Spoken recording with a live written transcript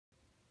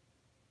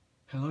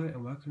Hello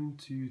and welcome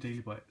to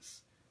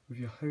DailyBytes with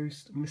your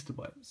host Mr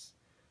Bytes.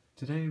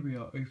 Today we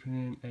are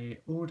opening a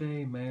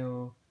all-day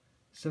male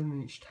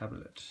 7-inch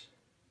tablet.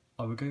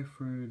 I will go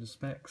through the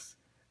specs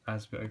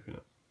as we open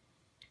it.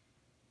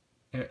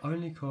 It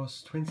only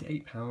costs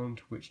 £28,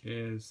 which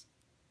is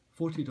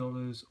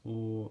 $40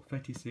 or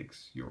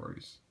 36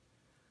 euros.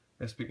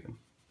 Let's begin.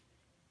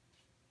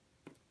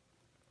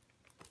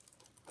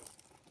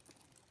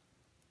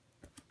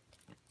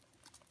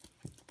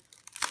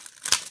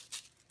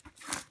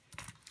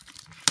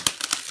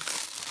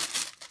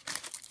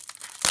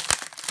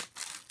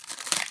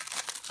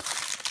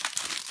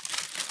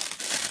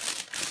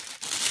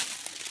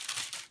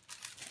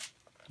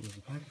 There's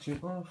the packaging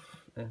off,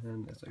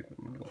 and let's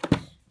open the box.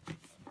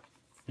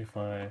 If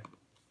I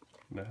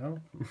know how.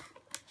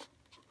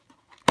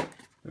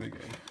 There we go.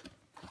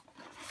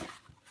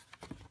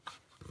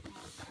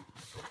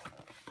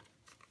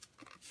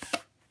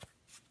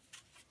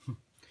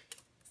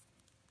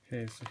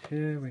 Okay, so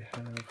here we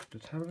have the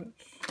tablet.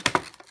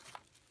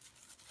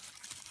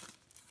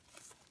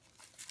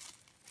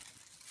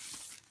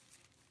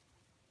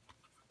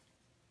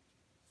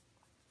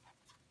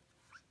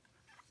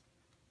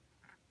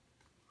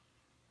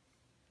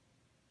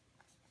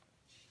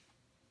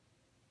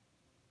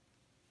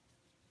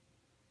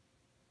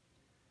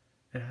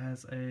 It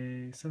has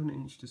a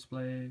 7-inch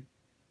display,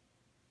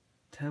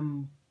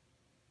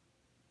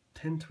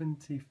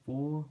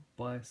 1024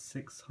 by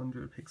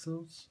 600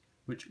 pixels,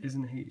 which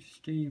isn't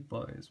HD,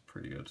 but is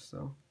pretty good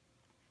still.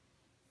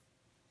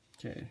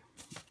 Okay,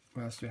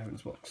 what else do we have in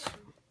this box?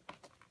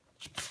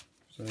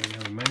 So we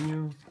have a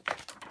manual,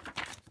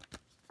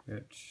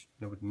 which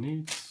nobody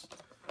needs.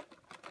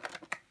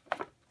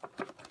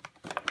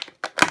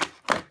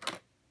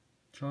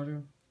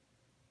 Charger.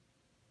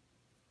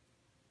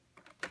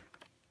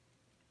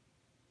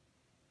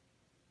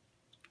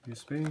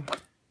 USB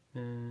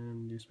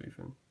and USB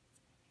phone.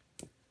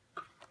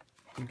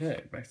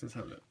 Okay, back to the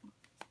tablet.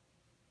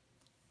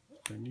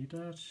 Don't need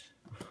that.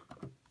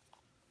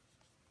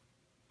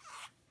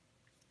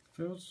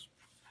 Feels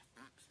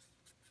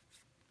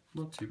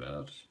not too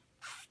bad.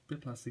 Bit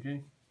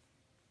plasticky.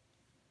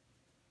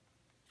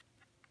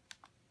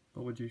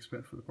 But what do you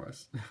expect for the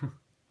price?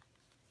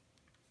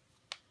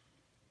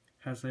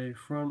 Has a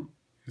front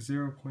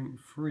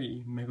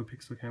 0.3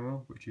 megapixel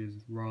camera, which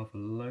is rather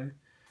low,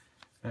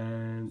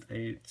 and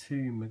a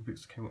 2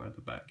 megapixel camera at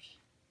the back.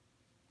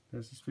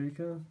 There's the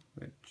speaker,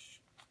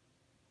 which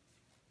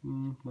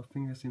my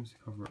finger seems to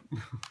cover it.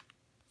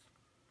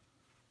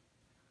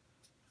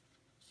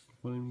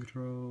 Volume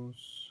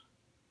controls,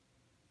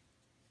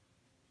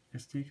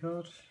 SD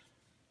card,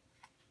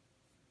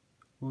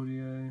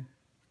 audio,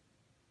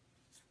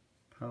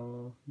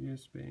 power,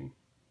 USB,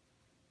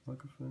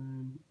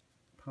 microphone,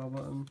 power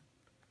button.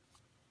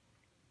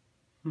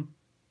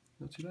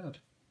 Not too bad.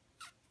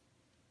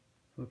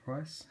 For the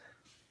price.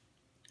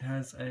 It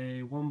has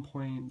a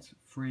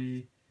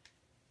 1.3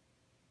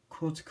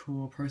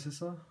 quad-core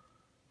processor,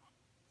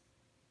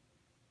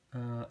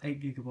 8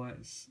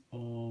 gigabytes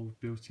of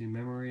built-in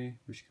memory,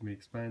 which can be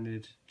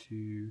expanded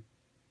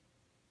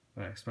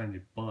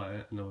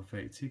by another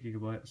 32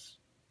 gigabytes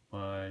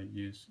by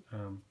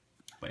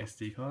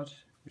SD card,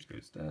 which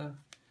goes there.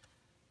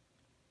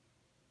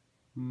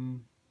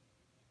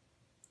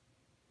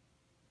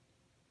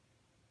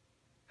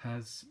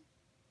 Has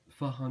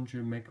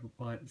 400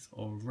 megabytes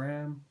of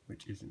RAM,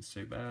 which isn't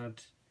so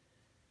bad.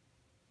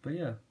 But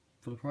yeah,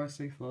 for the price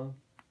so far,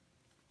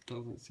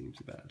 doesn't seem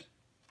too bad.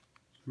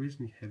 It's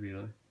reasonably heavy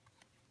though.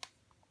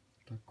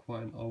 Like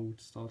quite an old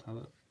style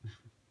tablet.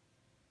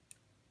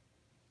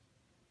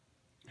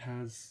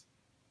 Has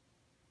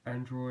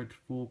Android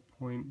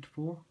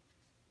 4.4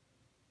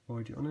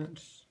 already on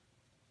it.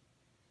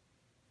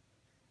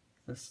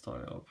 Let's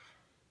start it up.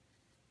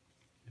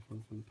 If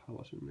I'm from the power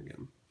button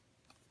again.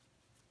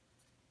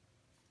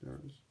 There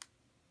it is.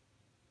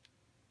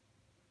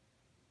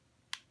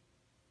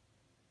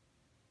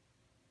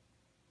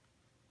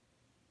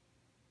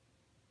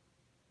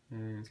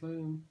 And it's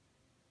loading.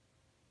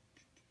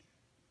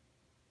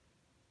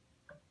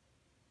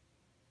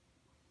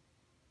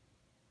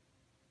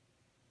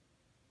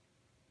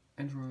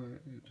 Android.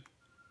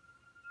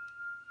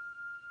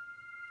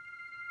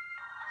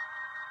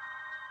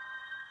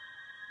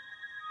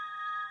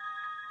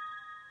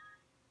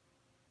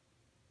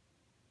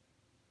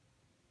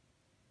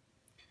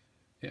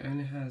 It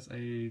only has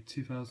a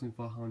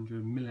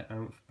 2500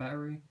 milliamp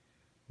battery,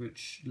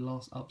 which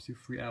lasts up to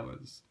 3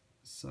 hours.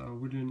 So I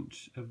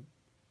wouldn't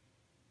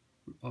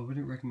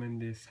recommend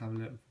this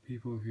tablet for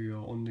people who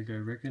are on the go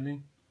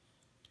regularly.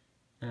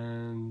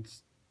 And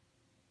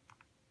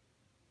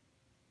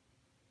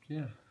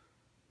yeah,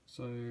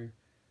 so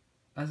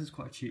as it's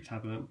quite a cheap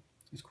tablet,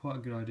 it's quite a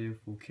good idea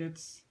for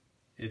kids.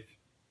 If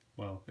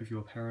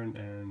you're a parent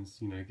and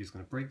you're just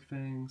going to break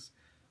things,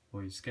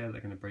 or you're scared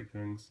they're going to break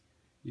things,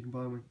 you can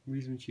buy them a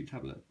reasonably cheap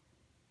tablet.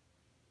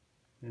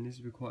 And this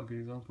would be quite a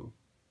good example.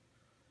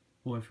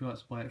 Or if you like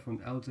to buy it from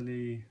an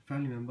elderly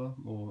family member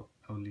or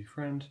elderly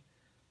friend,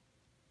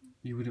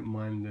 you wouldn't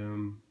mind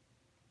them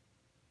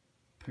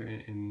putting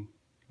it in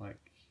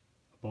like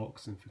a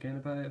box and forgetting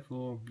about it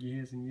for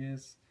years and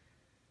years,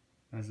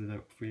 as they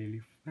don't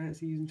really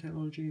fancy using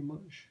technology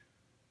much.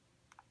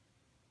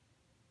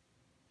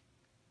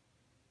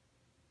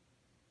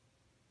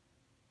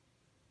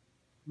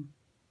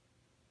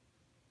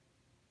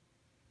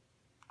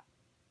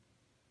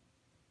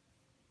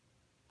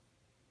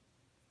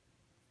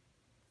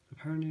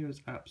 Apparently there's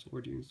apps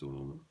already installed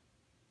on it.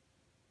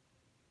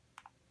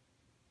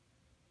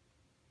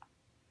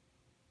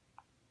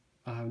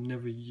 I have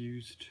never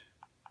used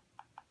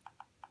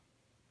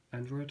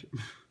Android.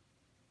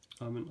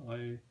 I'm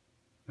an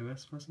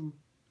iOS person.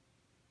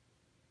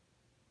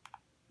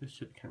 This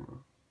shit camera.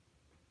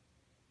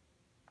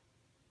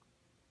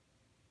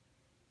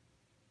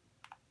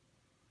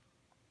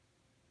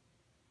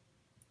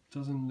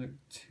 Doesn't look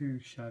too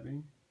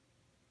shabby.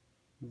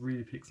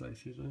 Really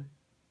pixelated though.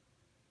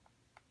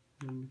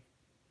 And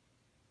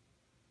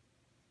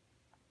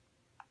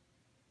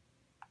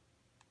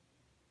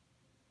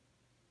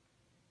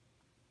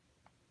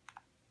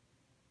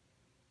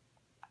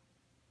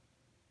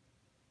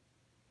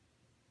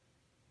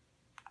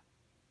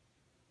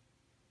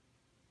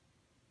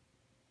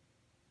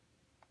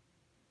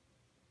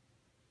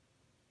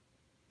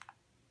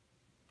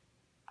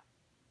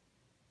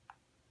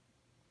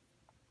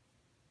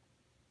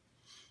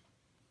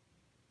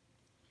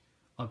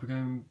I'll be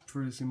going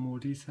through this in more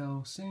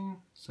detail soon,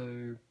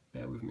 so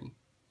bear with me.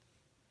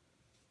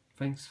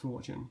 Thanks for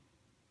watching.